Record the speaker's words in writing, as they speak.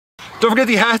Don't forget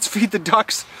the hats, feed the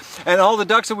ducks. And all the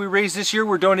ducks that we raised this year,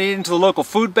 we're donating to the local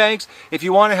food banks. If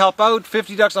you want to help out,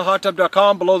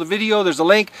 50ducksonhottub.com. Below the video, there's a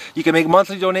link. You can make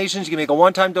monthly donations, you can make a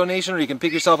one-time donation, or you can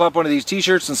pick yourself up one of these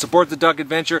t-shirts and support the duck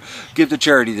adventure. Give to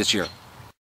charity this year.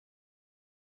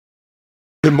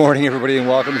 Good morning, everybody, and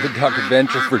welcome to the duck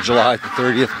adventure for July the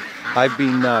 30th. I've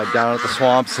been down at the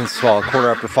swamp since, well,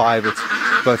 5:15. It's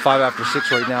about 5:06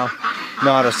 right now.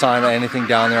 Not a sign of anything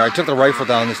down there. I took the rifle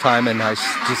down this time and I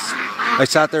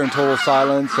sat there in total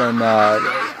silence and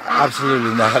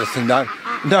absolutely nothing.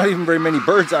 Not even very many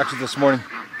birds actually this morning.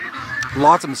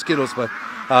 Lots of mosquitoes, but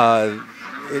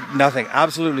nothing,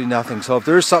 absolutely nothing. So if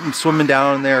there's something swimming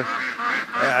down there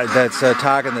that's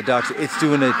attacking the ducks, it's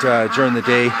doing it during the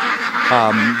day.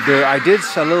 I did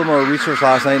a little more research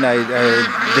last night, and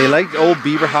they like old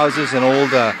beaver houses and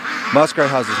old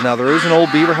muskrat houses. Now there is an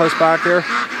old beaver house back there,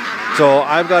 so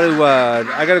I got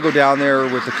to go down there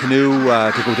with the canoe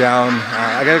to go down.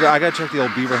 I gotta check the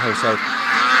old beaver house out.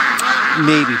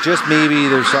 Maybe, just maybe,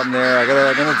 there's something there. I'm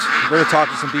gonna talk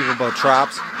to some people about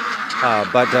traps,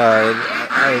 but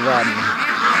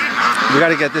we got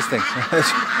to get this thing.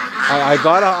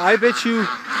 I bet you.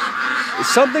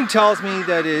 Something tells me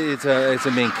that it's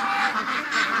a mink.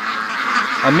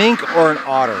 A mink or an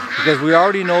otter, because we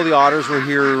already know the otters were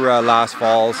here last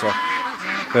fall, so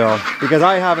because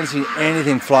I haven't seen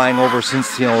anything flying over since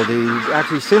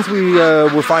since we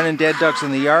were finding dead ducks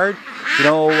in the yard,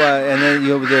 and then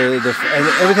and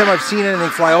every time I've seen anything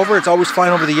fly over, it's always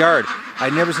flying over the yard.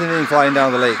 I've never seen anything flying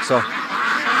down the lake, so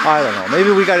I don't know.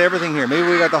 Maybe we got everything here. Maybe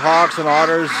we got the hawks and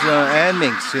otters and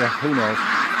minks. Who knows?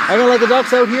 I'm gonna let the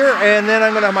ducks out here, and then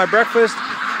I'm gonna have my breakfast.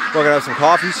 We're gonna have some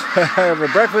coffees, have a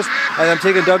breakfast, and I'm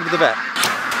taking Doug to the vet.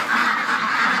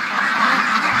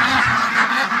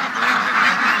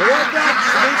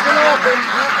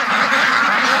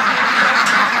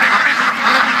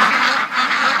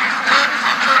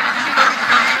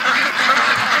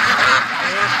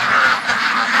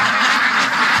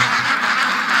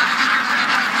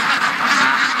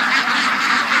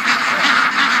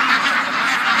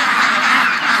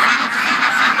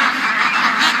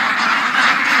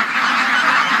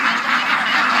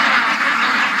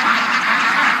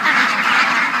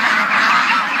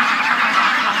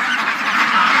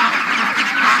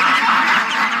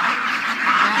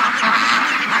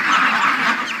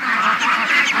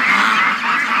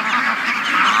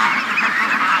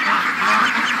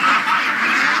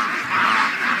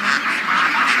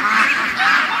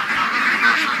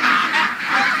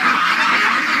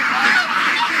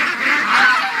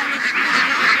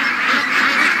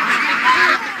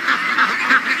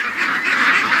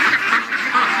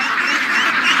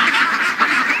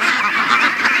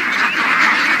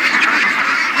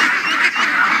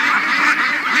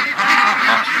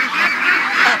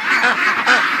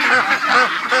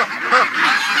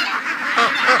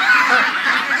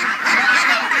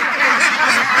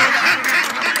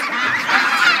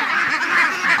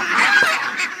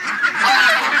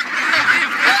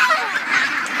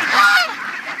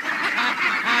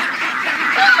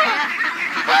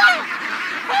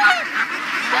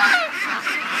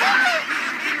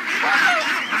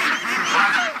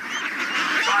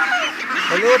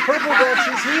 A little purple dog,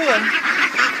 she's healing.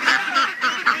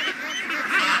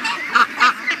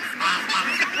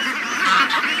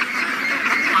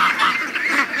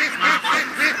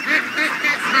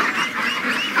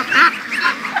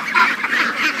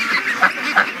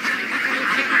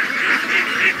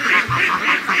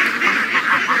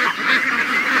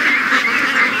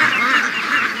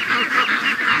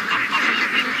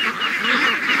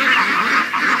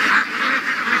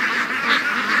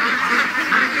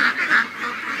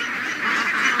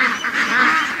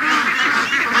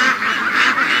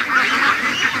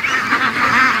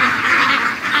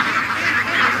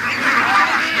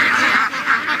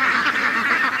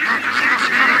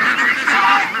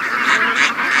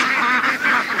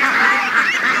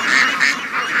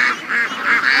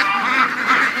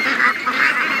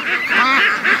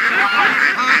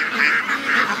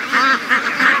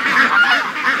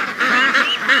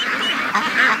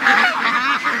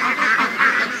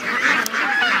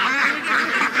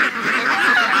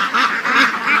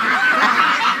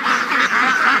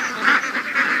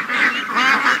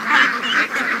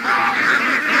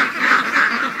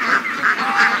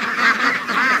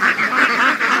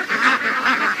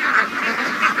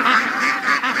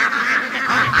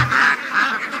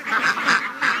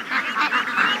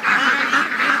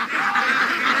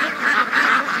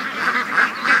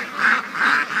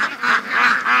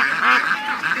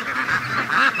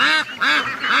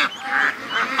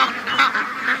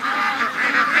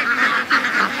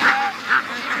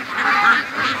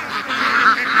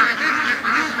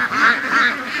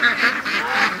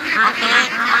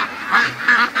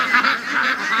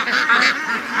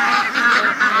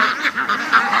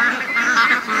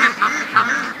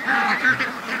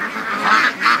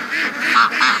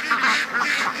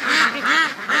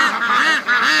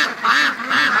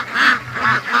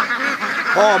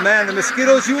 Oh man, the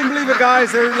mosquitoes, you wouldn't believe it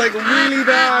guys, they're like really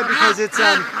bad because it's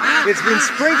been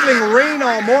sprinkling rain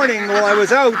all morning while I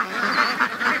was out.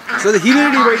 So the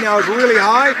humidity right now is really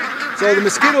high. So the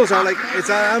mosquitoes are like,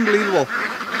 it's unbelievable.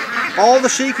 All the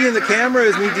shaking in the camera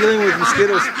is me dealing with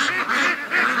mosquitoes.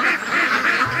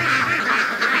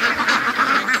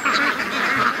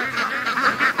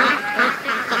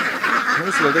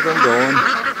 Just look at them going.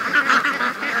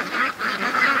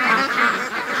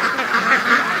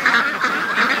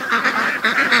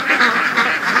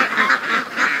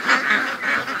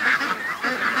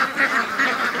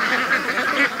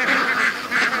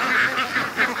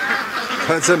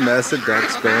 That's a mess of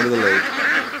ducks going to the lake.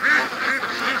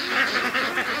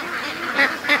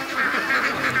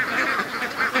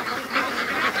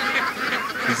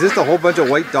 It's just a whole bunch of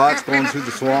white dots going through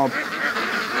the swamp.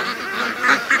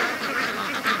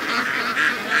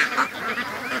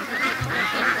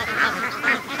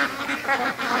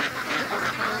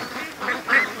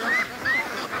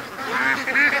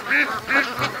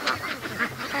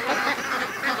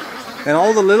 And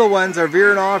all the little ones are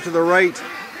veering off to the right.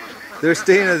 They're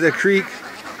staying at the creek.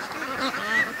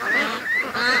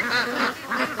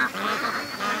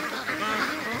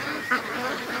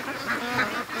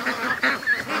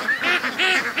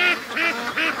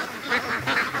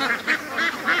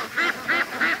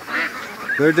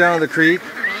 They're down the creek.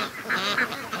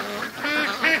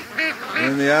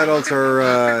 And the adults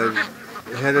are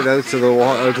headed out to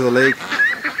the lake.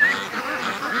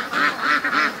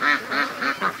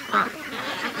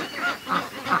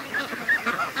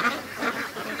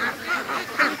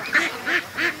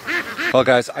 Well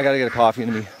guys, I gotta get a coffee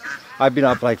into me. I've been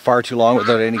up like far too long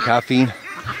without any caffeine.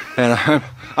 And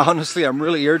honestly, I'm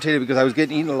really irritated because I was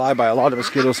getting eaten alive by a lot of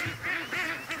mosquitoes.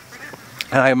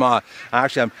 And I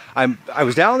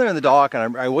was down there in the dock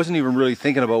and I wasn't even really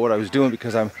thinking about what I was doing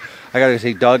because I gotta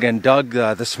take Doug, and Doug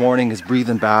this morning is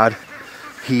breathing bad.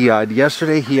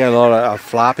 Yesterday he had a lot of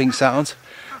flapping sounds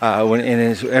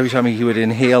every time he would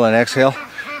inhale and exhale.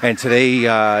 And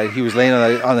today he was laying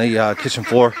on the kitchen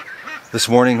floor this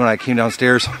morning when I came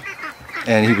downstairs,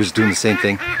 and he was doing the same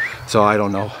thing. So I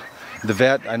don't know. The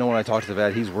vet, I know when I talk to the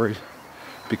vet, he's worried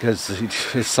because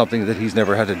it's something that he's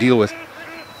never had to deal with.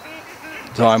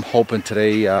 So I'm hoping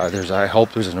today I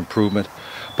hope there's an improvement,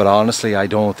 but honestly I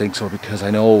don't think so, because I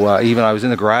know even I was in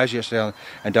the garage yesterday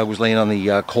and Doug was laying on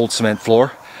the cold cement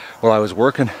floor while I was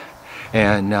working,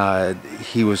 and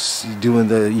he was doing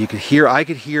I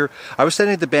could hear, I was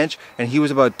sitting at the bench and he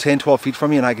was about 10-12 feet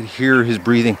from me and I could hear his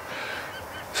breathing.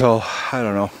 So I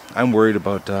don't know, I'm worried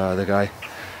about the guy.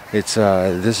 It's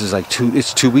this is like 2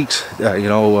 weeks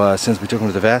since we took him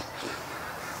to the vet.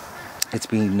 It's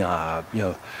been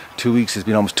 2 weeks, it's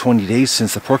been almost 20 days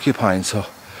since the porcupine. So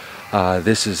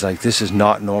this is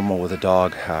not normal with a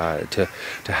dog, to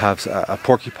have a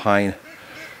porcupine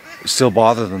still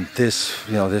bother them this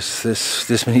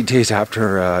many days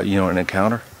after an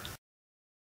encounter.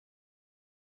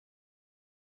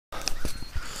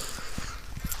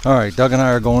 All right, Doug and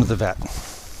I are going to the vet.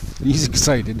 He's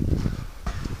excited.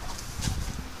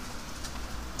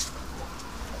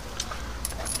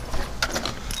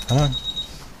 Come on.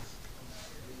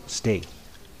 Stay.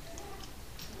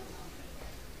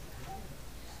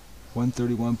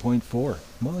 131.4.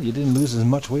 Well, you didn't lose as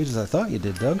much weight as I thought you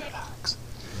did, Doug. Relax.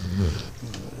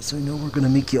 So I know we're going to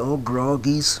make you all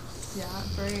groggies. Yeah,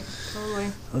 right.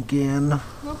 Totally. Again.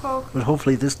 No coke. But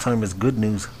hopefully this time is good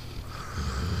news.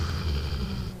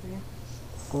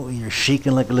 Oh, you're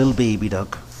shaking like a little baby,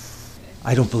 Doug.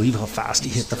 I don't believe how fast he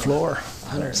hit the floor.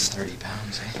 130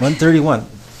 pounds, eh? 131.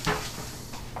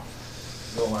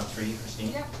 Go on 3,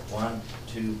 Christine. Yeah. 1,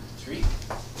 2, 3.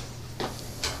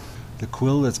 The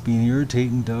quill that's been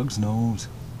irritating Doug's nose.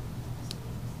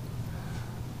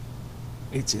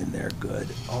 It's in there good.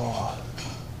 Oh.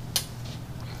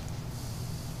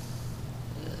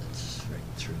 It's right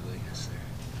through, I guess,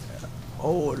 there.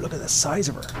 Oh, look at the size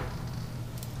of her.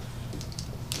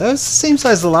 That was the same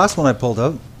size as the last one I pulled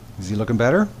out. Is he looking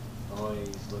better? Oh,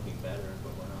 he's looking better,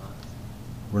 but we're not.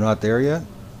 We're not there yet? We're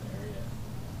not there yet.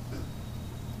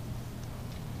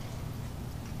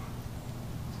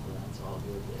 So that's all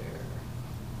good there.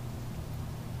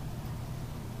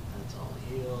 That's all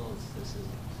heels. This isn't.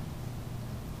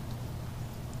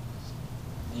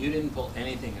 You didn't pull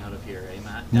anything out of here, eh,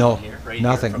 Matt? No, Down here, right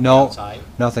nothing. Here from No, the outside?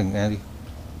 nothing, Andy.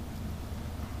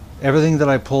 Everything that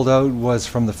I pulled out was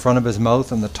from the front of his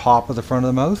mouth and the top of the front of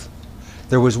the mouth.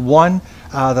 There was one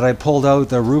that I pulled out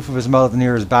the roof of his mouth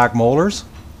near his back molars.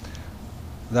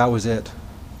 That was it.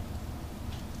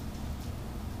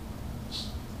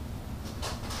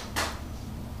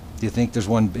 Do you think there's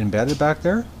one embedded back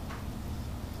there?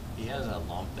 He has a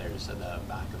lump there, just at the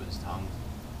back of his tongue.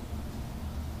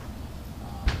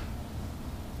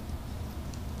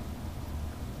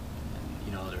 And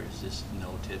you know, there's just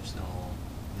no tips,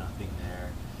 nothing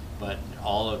there. But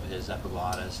all of his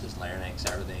epiglottis, his larynx,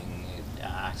 everything,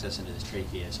 access into his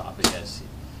trachea, esophagus,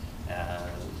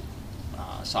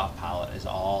 soft palate is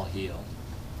all healed.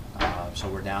 So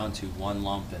we're down to one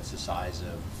lump that's the size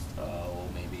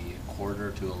of maybe a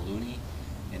quarter to a loonie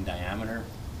in diameter.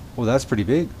 Well, that's pretty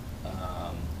big.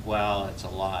 Well, it's a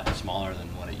lot smaller than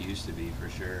what it used to be, for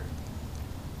sure.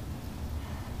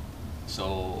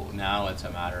 So now it's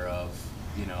a matter of,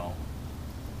 you know,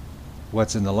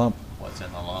 What's in the lump? what's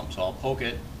in the lump. So I'll poke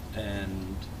it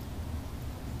and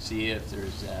see if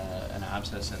there's an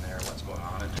abscess in there, what's going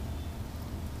on in it.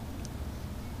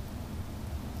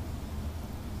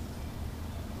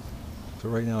 So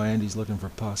right now Andy's looking for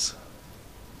pus.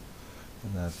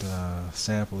 And that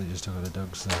sample he just took out of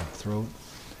Doug's throat.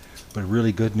 But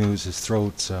really good news, his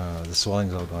throat's, the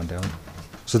swelling's all gone down.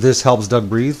 So this helps Doug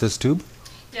breathe, this tube?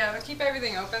 Yeah, we'll keep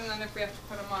everything open, then if we have to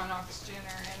put him on oxygen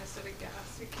or anesthetic gas,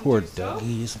 we can Poor do so.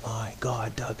 Dougie's, my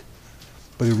God, Doug.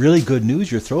 But really good news,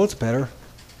 your throat's better.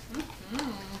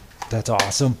 That's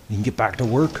awesome. You can get back to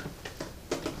work.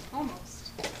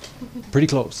 Almost. Pretty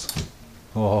close.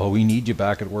 Oh, we need you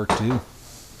back at work too.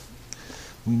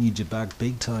 We need you back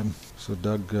big time. So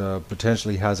Doug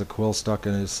potentially has a quill stuck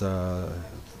in his tongue.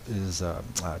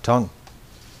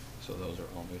 So those are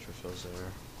all neutrophils there.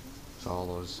 So all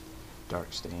those dark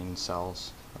stained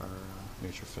cells are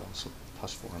neutrophils, so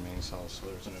pus-forming cells. So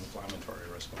there's an inflammatory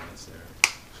response there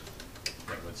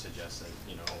that would suggest that,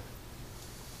 you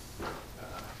know,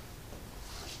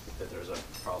 that there's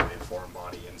probably a foreign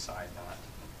body inside that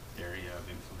area of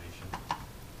inflammation.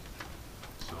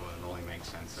 So it only makes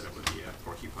sense that it would be a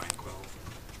porcupine quill.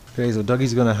 Okay, so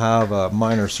Dougie's going to have a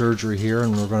minor surgery here,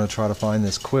 and we're going to try to find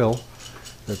this quill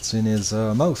that's in his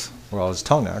mouth, well, his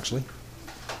tongue actually.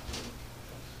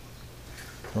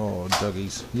 Oh,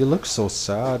 Dougie's, you look so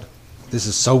sad. This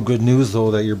is so good news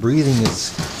though that your breathing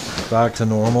is back to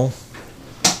normal.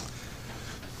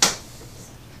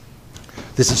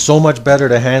 This is so much better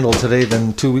to handle today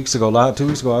than 2 weeks ago. 2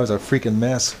 weeks ago I was a freaking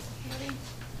mess.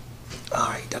 All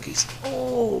right, Dougie's.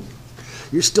 Oh,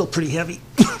 you're still pretty heavy.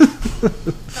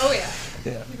 Oh yeah.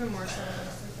 Yeah. Even more so than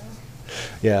this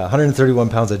ago. Yeah, 131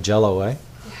 pounds of jello, eh? Yeah,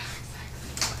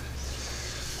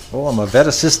 exactly. Oh, I'm a vet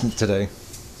assistant today.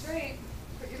 That's right.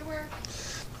 Put you to work.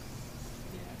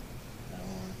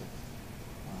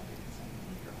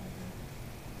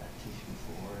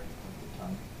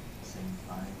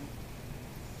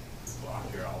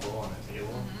 Block your elbow on the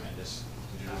table and just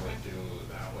do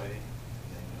that way.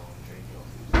 And then you don't drink your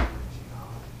food reaching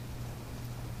off.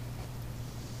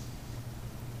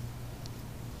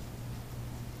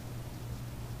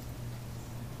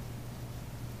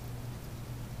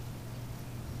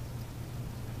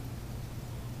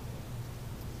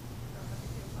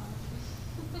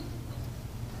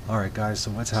 Alright guys,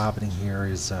 so what's happening here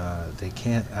is they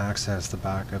can't access the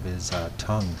back of his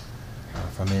tongue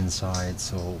from inside,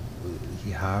 so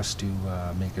he has to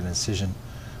make an incision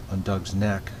on Doug's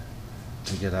neck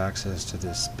to get access to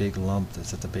this big lump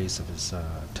that's at the base of his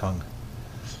tongue,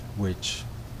 which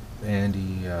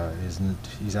Andy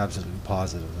he's absolutely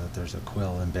positive that there's a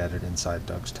quill embedded inside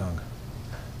Doug's tongue,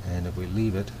 and if we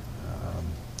leave it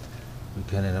we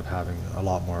can end up having a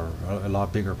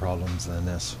lot bigger problems than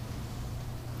this.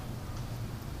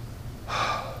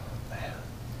 Man,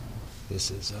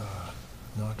 this is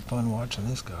not fun watching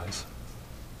this, guys.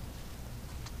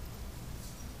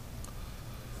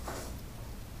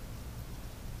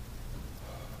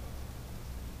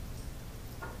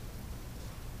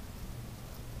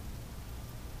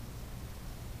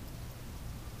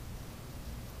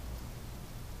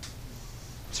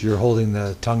 So you're holding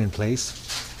the tongue in place?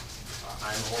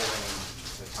 I'm holding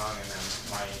the tongue, and then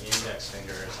my index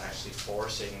finger is actually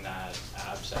forcing that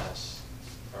abscess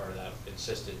or that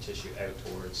encysted tissue out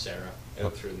towards Sarah,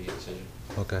 out through the incision.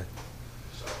 Okay.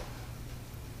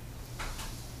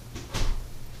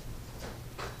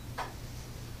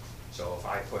 So if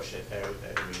I push it out,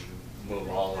 it would move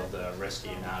all of the risky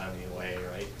anatomy away,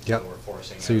 right? Yep. So we're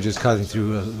forcing. So you're just cutting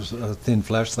through a thin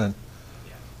flesh then?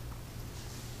 Yeah.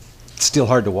 It's still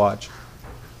hard to watch.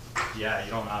 Yeah,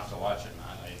 you don't have to watch it,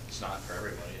 man. It's not for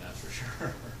everybody, that's for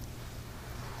sure.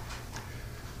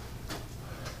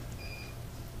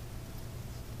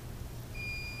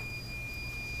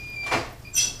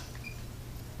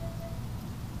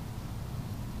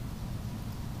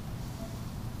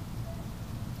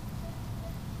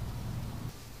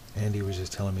 Andy was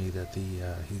just telling me that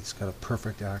he's got a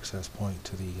perfect access point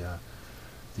to the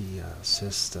the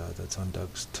cyst that's on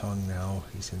Doug's tongue now.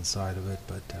 He's inside of it,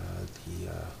 but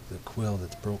the quill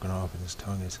that's broken off in his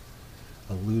tongue is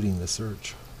eluding the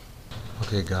search.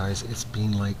 Okay guys, it's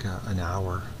been like an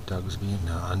hour. Doug's been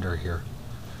under here.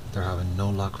 They're having no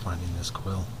luck finding this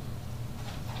quill.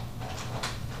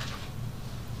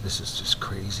 This is just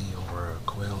crazy over a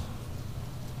quill.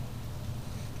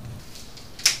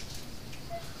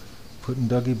 Putting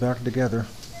Dougie back together.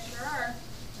 Sure are.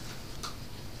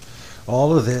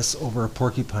 All of this over a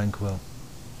porcupine quill.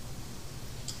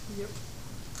 Yep.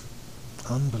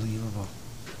 Unbelievable.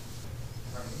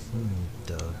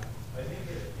 Doug.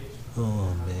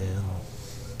 Oh man.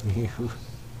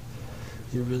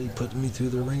 You're really putting me through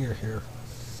the ringer here.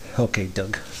 Okay,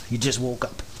 Doug. You just woke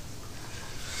up.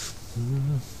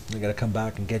 I gotta come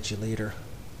back and get you later.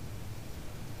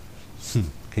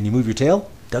 Can you move your tail,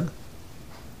 Doug?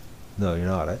 No, you're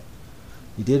not, eh?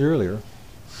 You did earlier.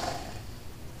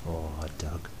 Oh,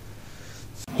 Doug.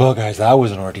 Well, guys, that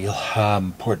was an ordeal.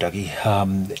 Poor Dougie.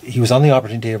 He was on the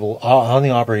operating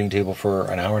table for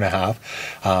an hour and a half.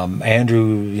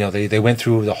 Andrew, you know, they went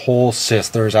through the whole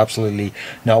cyst. There was absolutely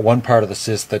not one part of the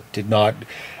cyst that did not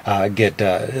get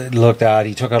looked at.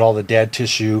 He took out all the dead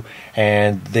tissue,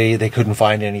 and they couldn't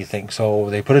find anything. So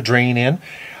they put a drain in.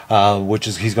 Which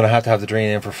is he's going to have the drain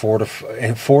in for 4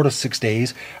 to 6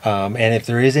 days, and if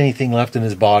there is anything left in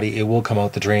his body, it will come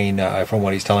out the drain, from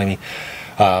what he's telling me.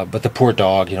 But the poor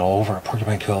dog, you know, over a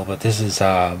porcupine kill. But this is,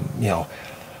 you know,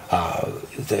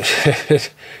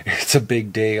 it's a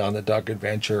big day on the duck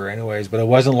adventure, anyways. But it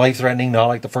wasn't life-threatening, not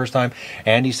like the first time.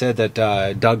 Andy said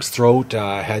that Doug's throat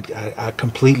had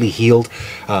completely healed.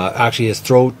 Actually, his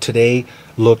throat today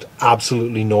looked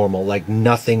absolutely normal, like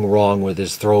nothing wrong with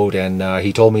his throat. And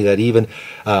he told me that even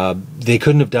they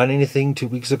couldn't have done anything 2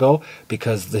 weeks ago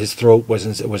because his throat was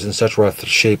in such rough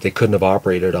shape they couldn't have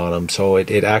operated on him. So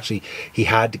it actually, he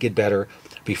had to get better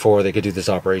before they could do this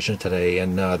operation today.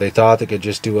 And they thought they could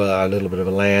just do a little bit of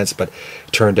a lance, but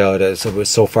it turned out it was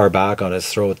so far back on his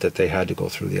throat that they had to go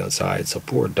through the outside. So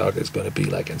poor Doug is going to be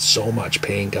like in so much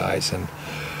pain, guys. And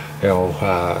you know,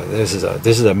 this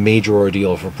is a major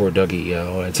ordeal for poor Dougie. You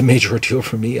know, it's a major ordeal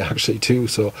for me actually too.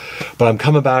 So, but I'm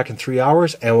coming back in 3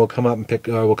 hours, and we'll come back and pick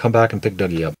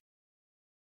Dougie up.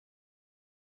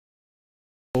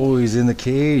 Oh, he's in the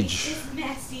cage. It's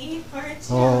messy.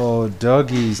 Oh,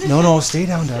 Dougie's. No, stay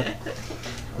down, Doug.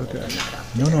 Okay.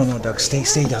 No, Doug.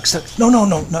 Stay, Doug. No.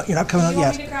 You're not coming out yet. You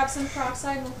want me to grab some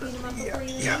peroxide and we'll clean him up before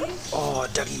you leave? Oh,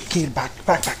 Dougie. Okay, back.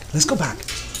 Let's go back.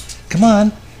 Come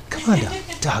on, Doug.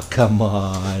 Doug, come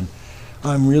on.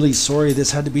 I'm really sorry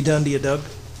this had to be done to you, Doug.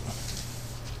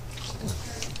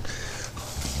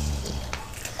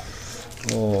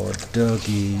 Oh,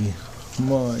 Dougie.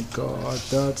 My God,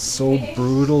 that's so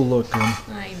brutal looking.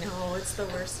 I know, it's the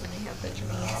worst when they have the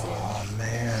dreams in. Oh,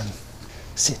 man.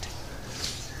 Sit.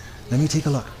 Let me take a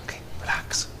look. Okay,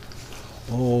 relax.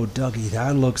 Oh, Dougie,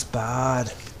 that looks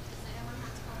bad.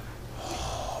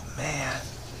 Oh, man.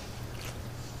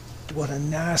 What a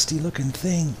nasty looking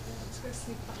thing. Just gonna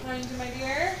sleep behind you, my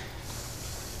dear.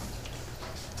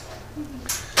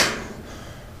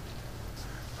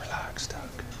 Relax, Doug.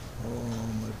 Oh,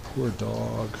 my poor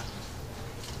dog.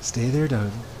 Stay there,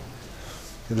 Doug.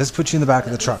 Okay, let's put you in the back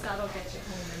of the truck. That'll get you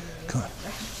home. Come on.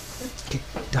 Okay,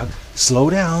 Doug, slow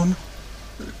down.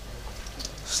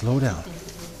 Slow down.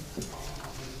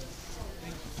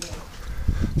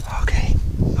 Okay,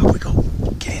 up we go.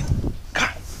 Get in. Come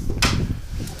on.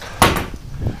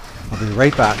 I'll be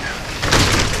right back.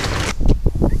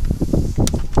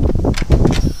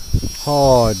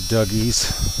 Oh,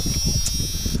 Dougies.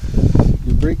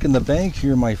 You're breaking the bank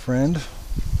here, my friend.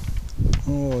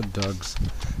 Oh, Doug's.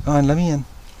 Come on, let me in.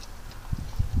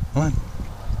 Come on.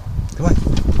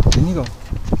 In you go.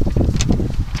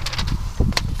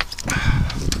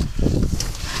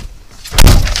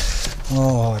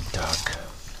 Oh, Doug.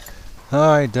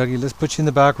 All right, Dougie, let's put you in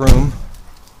the back room.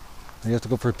 You have to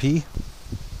go for a pee?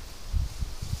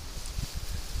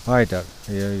 All right, Doug.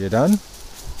 You done?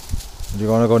 Or do you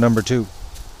want to go number 2?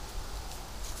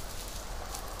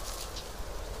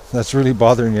 That's really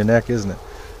bothering your neck, isn't it?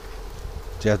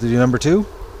 Do you have to do number 2?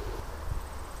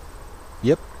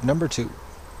 Yep, number 2.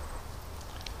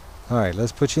 All right,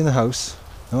 let's put you in the house.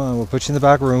 We'll put you in the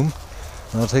back room.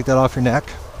 And I'll take that off your neck.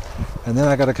 And then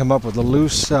I got to come up with a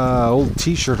loose old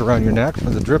t-shirt around your neck for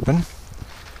the dripping.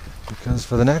 Because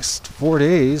for the next 4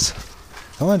 days,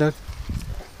 come on, Doug.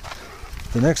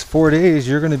 The next 4 days,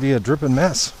 you're going to be a dripping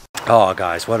mess. Oh,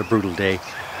 guys, what a brutal day.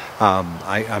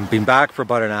 I've been back for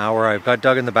about an hour. I've got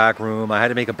Doug in the back room. I had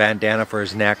to make a bandana for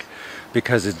his neck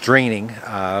because it's draining,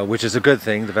 which is a good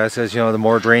thing. The vet says, you know, the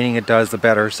more draining it does, the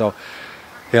better. So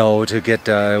you know, to get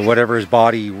whatever his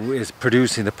body is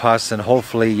producing, the pus, and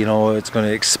hopefully, you know, it's going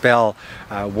to expel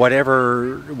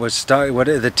whatever was stuck,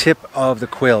 the tip of the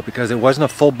quill, because it wasn't a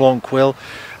full-blown quill.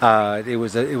 It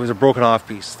was a broken off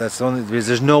piece. That's the only.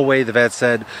 There's no way, the vet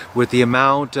said, with the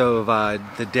amount of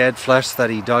the dead flesh that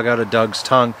he dug out of Doug's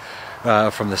tongue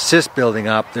from the cyst building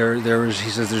up, there was. He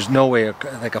says there's no way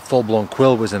like a full-blown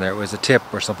quill was in there. It was a tip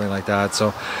or something like that.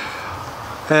 So,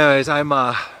 anyways,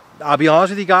 I'll be honest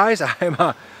with you guys. When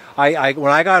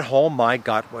I got home, my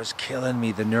gut was killing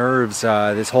me. The nerves,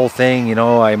 this whole thing, you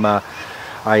know.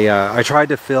 I tried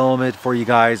to film it for you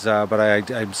guys, but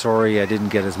I'm sorry I didn't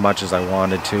get as much as I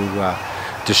wanted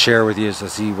to share with you, to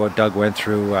see what Doug went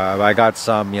through. I got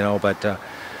some, you know, but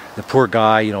the poor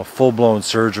guy, you know, full-blown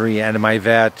surgery. And my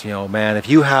vet, you know, man, if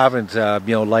you haven't,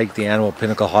 you know, liked the Animal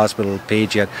Pinnacle Hospital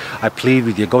page yet, I plead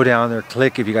with you, go down there,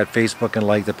 click if you got Facebook, and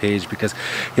like the page, because,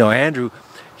 you know, Andrew,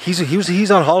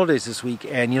 he's on holidays this week,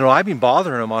 and, you know, I've been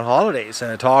bothering him on holidays,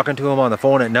 talking to him on the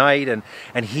phone at night,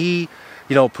 and he,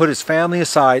 you know, put his family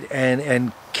aside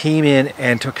and came in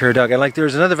and took care of Doug. And like,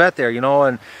 there's another vet there, you know,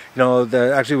 and, you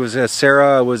know, actually was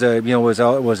Sarah was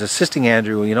assisting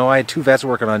Andrew. You know, I had two vets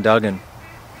working on Doug, and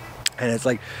it's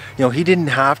like, you know, he didn't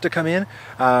have to come in,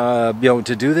 you know,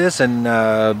 to do this, and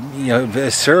you know,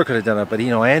 Sarah could have done it, but,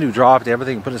 you know, Andrew dropped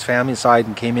everything and put his family aside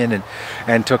and came in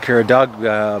and took care of Doug.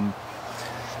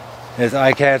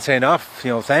 I can't say enough, you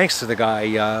know, thanks to the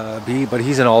guy, but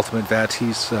he's an ultimate vet.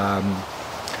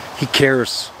 He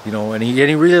cares, you know, and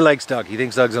he really likes Doug. He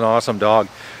thinks Doug's an awesome dog.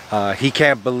 He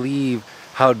can't believe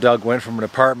how Doug went from an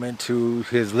apartment to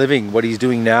his living, what he's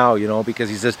doing now, you know, because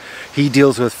he says he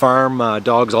deals with farm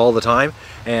dogs all the time,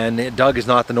 and Doug is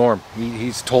not the norm.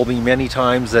 He's told me many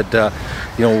times that,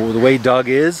 you know, the way Doug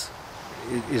is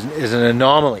an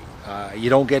anomaly. You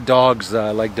don't get dogs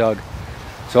like Doug.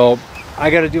 So I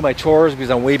got to do my chores because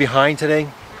I'm way behind today.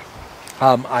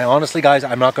 I honestly, guys,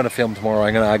 I'm not going to film tomorrow.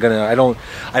 I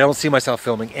don't see myself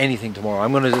filming anything tomorrow.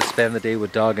 I'm going to just spend the day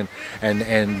with Doug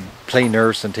and play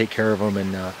nurse and take care of him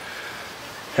and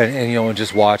you know, and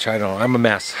just watch. I don't know. I'm a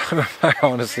mess.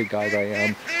 Honestly, guys, I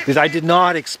am, because I did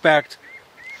not expect.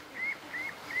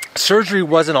 Surgery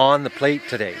wasn't on the plate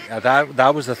today.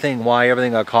 That was the thing why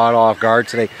everything got caught off guard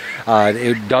today.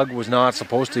 Doug was not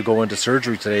supposed to go into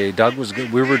surgery today.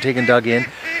 We were taking Doug in,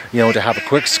 you know, to have a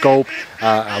quick scope,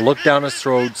 look down his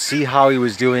throat, see how he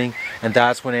was doing, and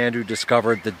that's when Andrew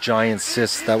discovered the giant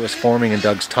cyst that was forming in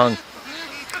Doug's tongue.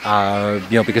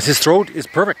 You know, because his throat is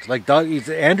perfect. Like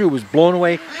Andrew was blown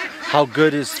away how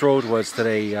good his throat was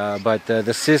today. But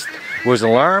the cyst was an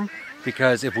alarm.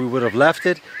 Because if we would have left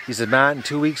it, he said, Matt, in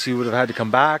 2 weeks you would have had to come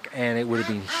back, and it would have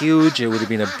been huge. It would have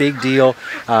been a big deal.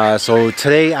 So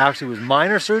today actually was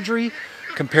minor surgery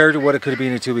compared to what it could have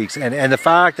been in 2 weeks. And the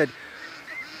fact that,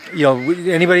 you know,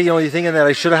 anybody, you know, you're thinking that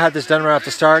I should have had this done right off the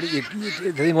start. The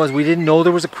thing was, we didn't know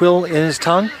there was a quill in his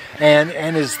tongue,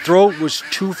 and his throat was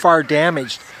too far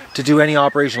damaged to do any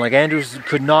operation. Like, Andrews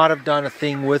could not have done a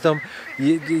thing with him.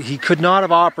 He could not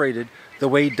have operated the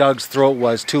way Doug's throat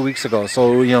was 2 weeks ago.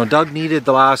 So, you know, Doug needed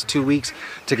the last 2 weeks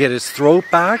to get his throat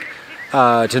back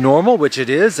to normal, which it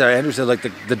is. Andrew said, like,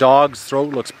 the dog's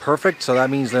throat looks perfect, so that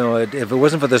means, you know, if it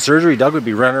wasn't for the surgery, Doug would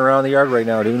be running around the yard right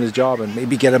now doing his job and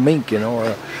maybe get a mink, you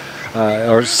know,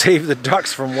 or save the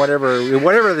ducks from whatever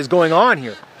is going on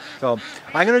here. So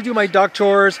I'm going to do my duck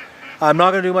chores. I'm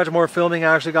not going to do much more filming,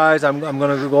 actually, guys. I'm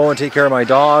going to go and take care of my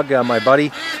dog, my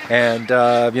buddy, and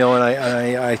you know, and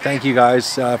I thank you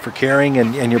guys for caring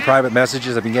and your private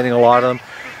messages. I've been getting a lot of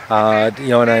them, you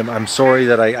know, and I'm sorry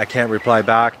that I can't reply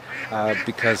back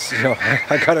because, you know,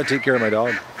 I got to take care of my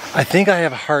dog. I think I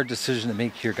have a hard decision to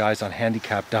make here, guys, on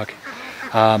handicap duck.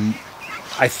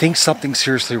 I think something's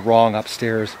seriously wrong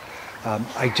upstairs.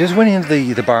 I just went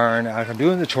into the barn. I'm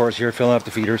doing the chores here, filling up the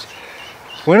feeders.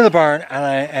 Went to the barn,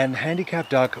 and handicap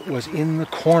duck was in the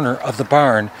corner of the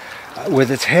barn with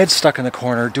its head stuck in the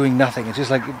corner doing nothing. It's just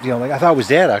like, you know, like I thought it was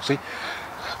dead, actually.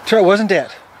 It wasn't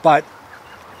dead, but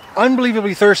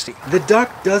unbelievably thirsty. The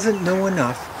duck doesn't know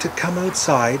enough to come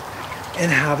outside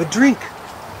and have a drink.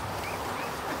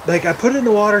 Like, I put it in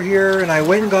the water here, and I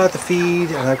went and got the feed,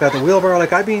 and I've got the wheelbarrow.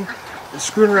 Like, I've been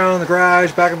screwing around in the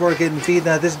garage, back and forth getting feed.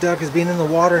 Now this duck has been in the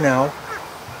water now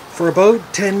for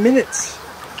about 10 minutes.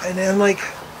 And then, like,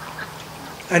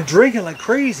 I'm drinking like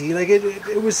crazy. Like,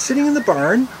 it was sitting in the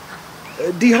barn,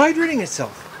 dehydrating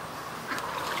itself.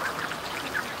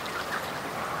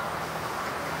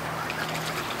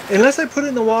 Unless I put it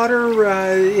in the water,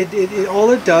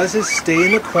 all it does is stay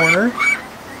in the corner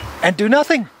and do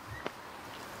nothing.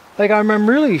 Like, I'm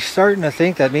really starting to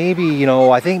think that maybe, you know,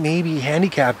 I think maybe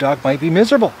handicap duck might be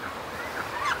miserable.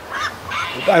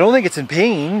 I don't think it's in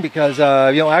pain because,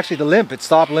 you know, actually the limp, it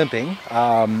stopped limping.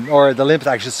 Or the limp,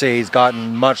 I should say, has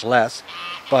gotten much less.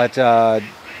 But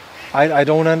I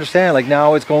don't understand. Like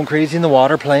now it's going crazy in the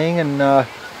water playing, and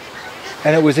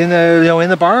it was in the, you know, in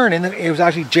the barn. It was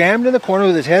actually jammed in the corner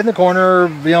with its head in the corner,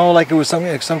 you know, like it was some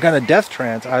kind of death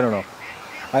trance. I don't know.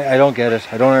 I don't get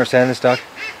it. I don't understand this duck.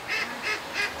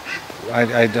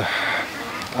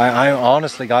 I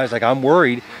honestly, guys, like I'm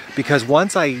worried because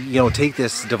once I, you know, take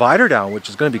this divider down, which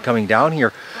is going to be coming down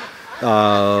here,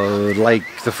 like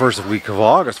the first week of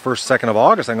August, second of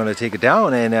August, I'm going to take it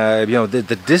down, and you know,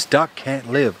 this duck can't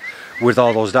live with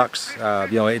all those ducks.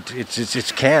 You know, it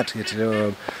can't.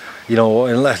 You know,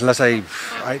 unless I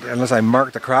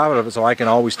mark the crap out of it, so I can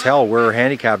always tell where a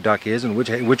handicapped duck is and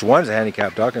which one's a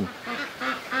handicapped duck, and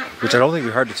which I don't think it'd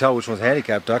be hard to tell which one's a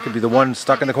handicapped duck. It'd be the one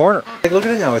stuck in the corner. Like, look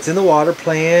at it now. It's in the water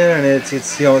playing, and it's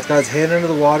you know, it's got its head under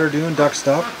the water doing duck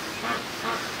stuff.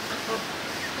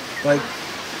 Like,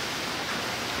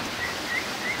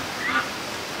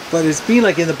 but it's been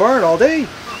like in the barn all day.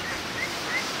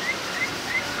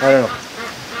 I don't know.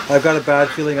 I've got a bad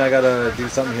feeling I gotta do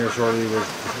something here shortly.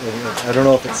 I don't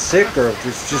know if it's sick or if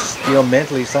it's just, you know,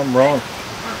 mentally something wrong.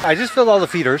 I just filled all the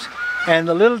feeders, and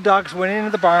the little ducks went into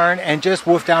the barn and just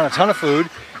wolfed down a ton of food,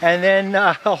 and then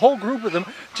a whole group of them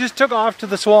just took off to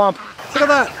the swamp. Look at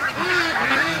that.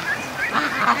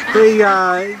 They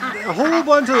a whole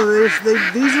bunch of them.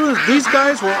 These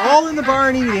guys were all in the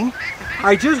barn eating.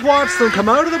 I just watched them come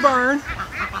out of the barn,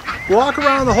 walk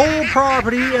around the whole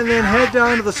property, and then head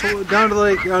down to the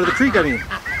lake, out of the creek. I mean,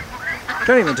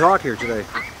 can't even talk here today.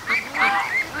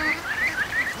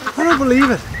 I don't believe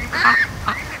it.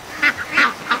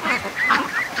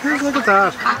 Just look at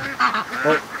that.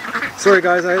 Oh, sorry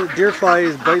guys, deer fly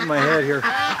is biting my head here.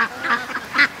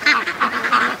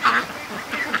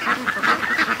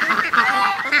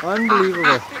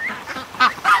 Unbelievable.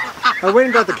 I went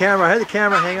and got the camera. I had the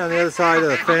camera hanging on the other side of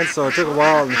the fence, so it took a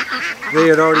while, and they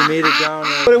had already made it down.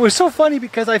 But it was so funny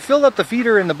because I filled up the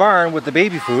feeder in the barn with the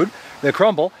baby food, the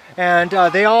crumble, and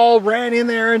they all ran in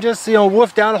there and just, you know,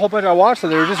 woofed down a whole bunch. I watched them.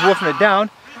 They were just woofing it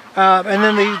down. And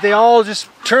then they all just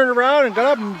turned around and got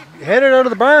up and headed out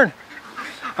of the barn.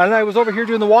 And I was over here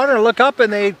doing the water, and I look up,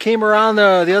 and they came around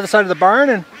the other side of the barn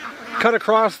and cut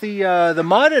across the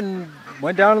mud and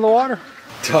went down in the water.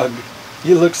 Doug,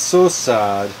 you look so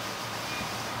sad.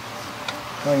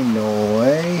 I know,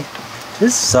 eh?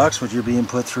 This sucks what you're being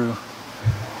put through.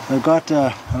 I've got,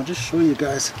 I'll just show you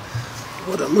guys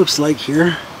what it looks like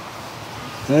here.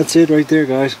 That's it right there,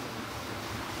 guys.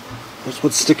 That's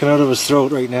what's sticking out of his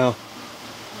throat right now.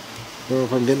 I don't know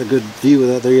if I'm getting a good view of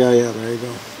that. There, yeah, there you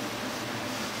go.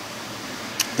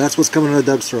 That's what's coming out of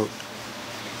Doug's throat.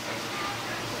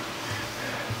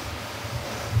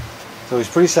 So he's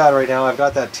pretty sad right now. I've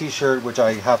got that t-shirt which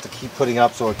I have to keep putting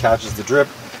up so it catches the drip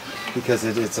because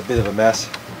it's a bit of a mess.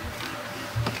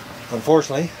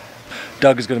 Unfortunately,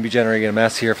 Doug is going to be generating a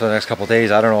mess here for the next couple of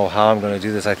days. I don't know how I'm going to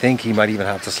do this. I think he might even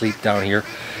have to sleep down here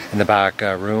in the back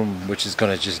room, which is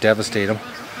going to just devastate him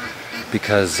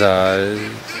because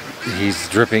he's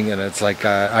dripping, and it's like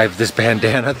this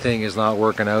bandana thing is not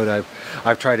working out.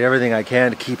 I've tried everything I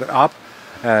can to keep it up,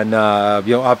 and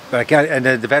you know, up. I can't, and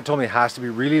the vet told me it has to be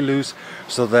really loose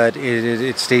so that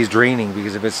it stays draining,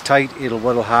 because if it's tight,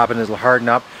 what'll happen is it'll harden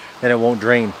up, then it won't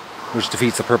drain, which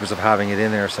defeats the purpose of having it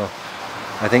in there. So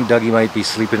I think Dougie might be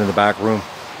sleeping in the back room,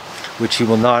 which he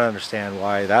will not understand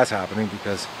why that's happening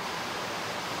because,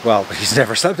 well, he's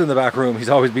never slept in the back room. He's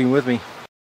always been with me.